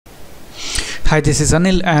Hi, this is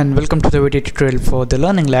Anil and welcome to the video tutorial for the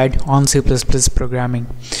Learning Lad on C++ programming.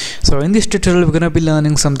 So in this tutorial we're going to be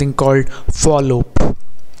learning something called for loop.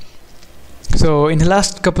 So in the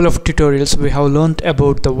last couple of tutorials we have learned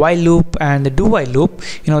about the while loop and the do while loop.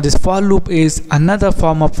 This for loop is another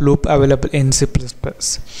form of loop available in C++.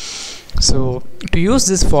 So to use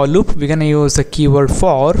this for loop we're going to use the keyword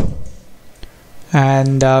for,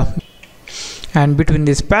 and between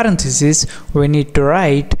these parentheses we need to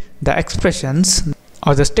write the expressions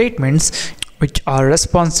or the statements which are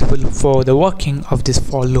responsible for the working of this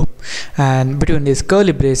for loop, and between these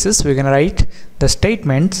curly braces we're gonna write the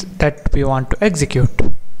statements that we want to execute.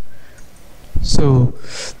 So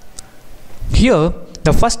here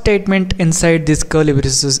the first statement inside this curly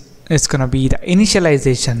braces is gonna be the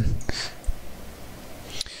initialization,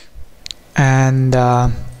 and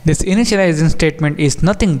this initializing statement is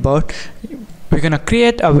nothing but we're gonna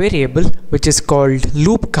create a variable which is called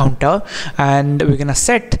loop counter, and we're gonna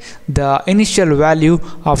set the initial value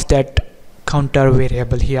of that counter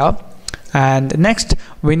variable here. And next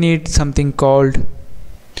we need something called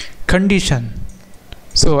condition.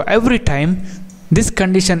 So every time this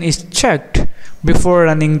condition is checked before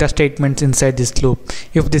running the statements inside this loop.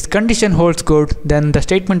 If this condition holds good, then the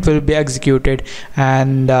statement will be executed,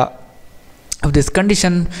 and if this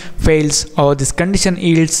condition fails or this condition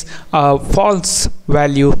yields a false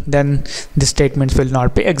value, then the statements will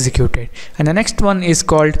not be executed. And the next one is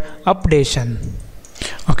called updation.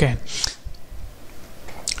 Okay,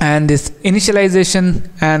 and this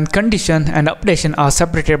initialization and condition and updation are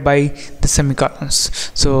separated by the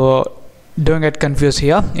semicolons, so don't get confused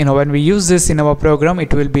here. When we use this in our program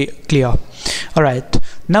it will be clear. Alright,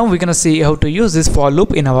 now we're gonna see how to use this for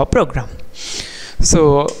loop in our program.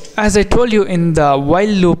 So as I told you in the while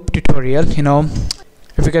loop tutorial,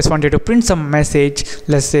 if you guys wanted to print some message,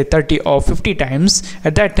 let's say 30 or 50 times,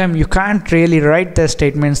 at that time you can't really write the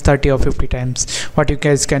statements 30 or 50 times. What you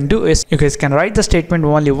guys can do is you guys can write the statement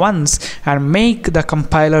only once and make the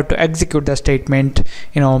compiler to execute the statement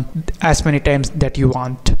as many times that you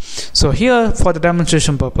want. So here for the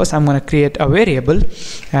demonstration purpose I'm going to create a variable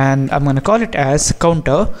and I'm going to call it as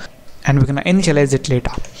counter, and we're going to initialize it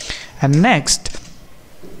later. And next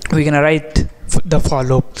we're gonna write the for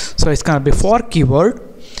loop. So it's gonna be for keyword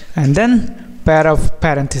and then pair of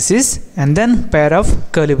parentheses and then pair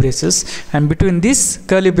of curly braces, and between these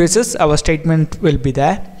curly braces our statement will be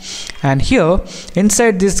there. And here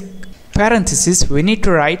inside this parentheses we need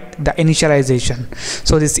to write the initialization.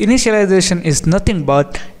 So this initialization is nothing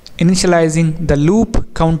but initializing the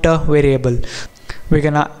loop counter variable. We're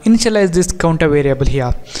gonna initialize this counter variable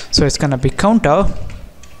here. So it's gonna be counter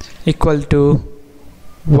equal to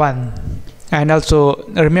 1, and also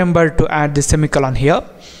remember to add the semicolon here.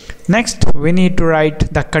 Next we need to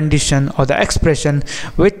write the condition or the expression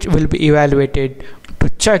which will be evaluated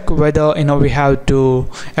to check whether we have to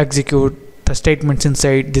execute the statements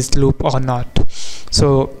inside this loop or not.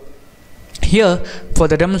 So here for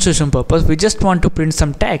the demonstration purpose we just want to print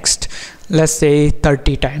some text, let's say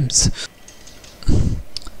 30 times.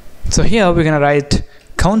 So here we're gonna write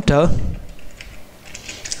counter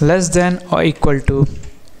less than or equal to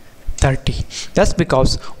 30. That's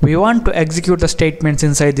because we want to execute the statements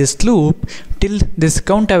inside this loop till this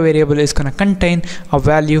counter variable is going to contain a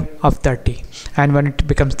value of 30, and when it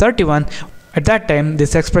becomes 31, at that time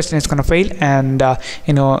this expression is going to fail, and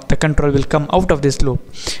the control will come out of this loop.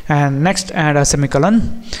 And next add a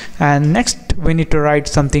semicolon, and next we need to write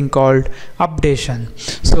something called updation.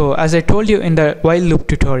 So as I told you in the while loop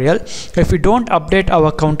tutorial, if we don't update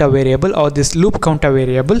our counter variable or this loop counter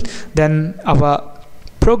variable, then our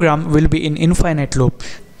program will be in infinite loop.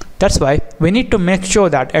 That's why we need to make sure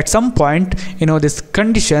that at some point this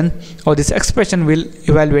condition or this expression will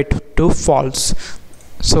evaluate to false.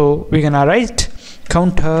 So we're gonna write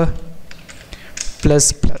counter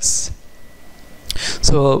plus plus.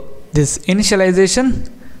 So this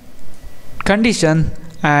initialization, condition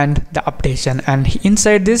and the updation, and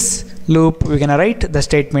inside this loop we're gonna write the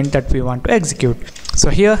statement that we want to execute.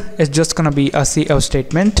 So here it's just gonna be a cout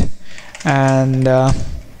statement, and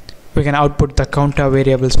we can output the counter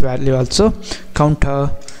variables value also, counter,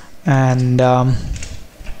 and add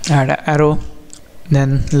an arrow,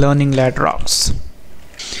 then learning lad rocks,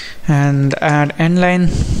 and add end line.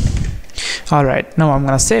 Alright, now I'm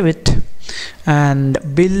gonna save it and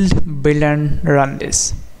build and run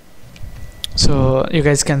this. So you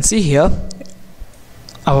guys can see here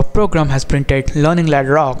our program has printed learning lad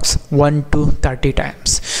rocks 1 to 30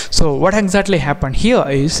 times. So what exactly happened here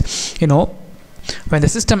is when the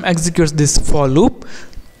system executes this for loop,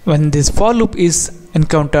 when this for loop is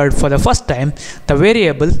encountered for the first time, the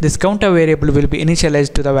variable, this counter variable, will be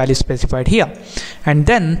initialized to the value specified here, and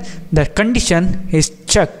then the condition is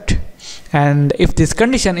checked, and if this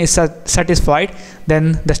condition is satisfied,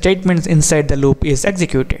 then the statements inside the loop is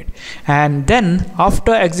executed, and then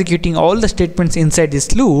after executing all the statements inside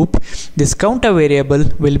this loop, this counter variable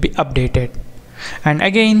will be updated, and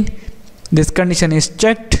again this condition is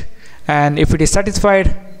checked, and if it is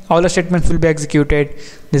satisfied, all the statements will be executed.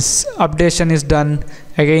 This updation is done,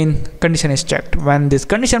 again condition is checked. When this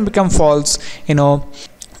condition becomes false,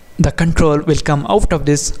 the control will come out of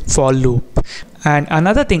this for loop. And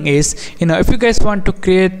another thing is, if you guys want to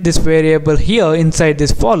create this variable here inside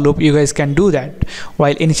this for loop, you guys can do that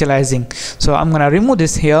while initializing. So I'm gonna remove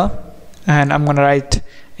this here, and I'm gonna write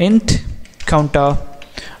int counter,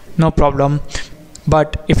 no problem.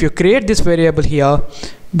 But if you create this variable here,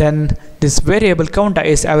 then this variable counter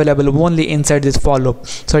is available only inside this for loop,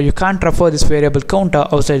 so you can't refer this variable counter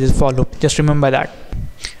outside this for loop. Just remember that.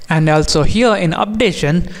 And also here in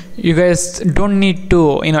updation, you guys don't need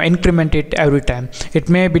to increment it every time. It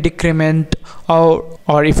may be decrement, or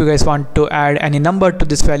if you guys want to add any number to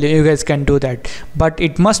this value, you guys can do that, but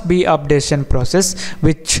it must be updation process,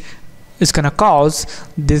 which is gonna cause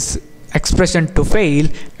this expression to fail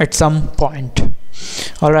at some point.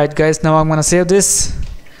 Alright guys, now I'm gonna save this,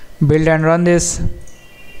 build and run this,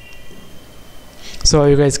 so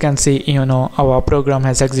you guys can see our program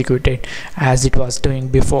has executed as it was doing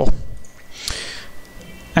before.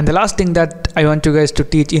 And the last thing that I want you guys to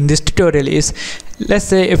teach in this tutorial is, let's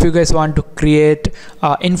say if you guys want to create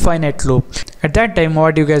an infinite loop. At that time,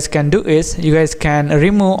 what you guys can do is, you guys can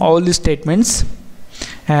remove all these statements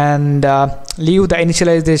and leave the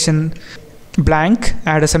initialization blank,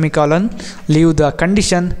 add a semicolon, leave the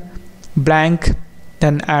condition blank,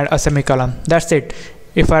 then add a semicolon. That's it.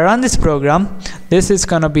 If I run this program, this is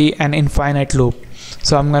gonna be an infinite loop.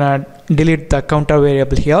 So I'm gonna delete the counter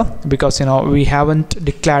variable here because we haven't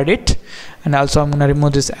declared it, and also I'm gonna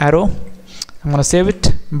remove this arrow. I'm gonna save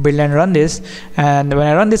it, build and run this, and when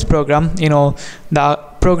I run this program, the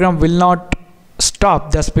program will not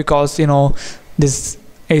stop just because this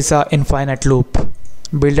is a infinite loop.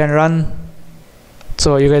 Build and run.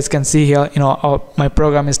 So you guys can see here, my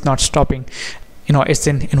program is not stopping. It's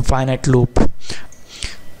in infinite loop.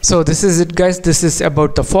 So this is it guys, this is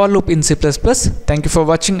about the for loop in C++. Thank you for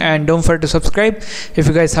watching, and don't forget to subscribe. If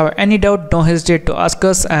you guys have any doubt, don't hesitate to ask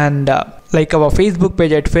us, and like our Facebook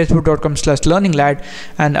page at facebook.com/learninglad,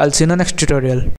 and I'll see you in the next tutorial.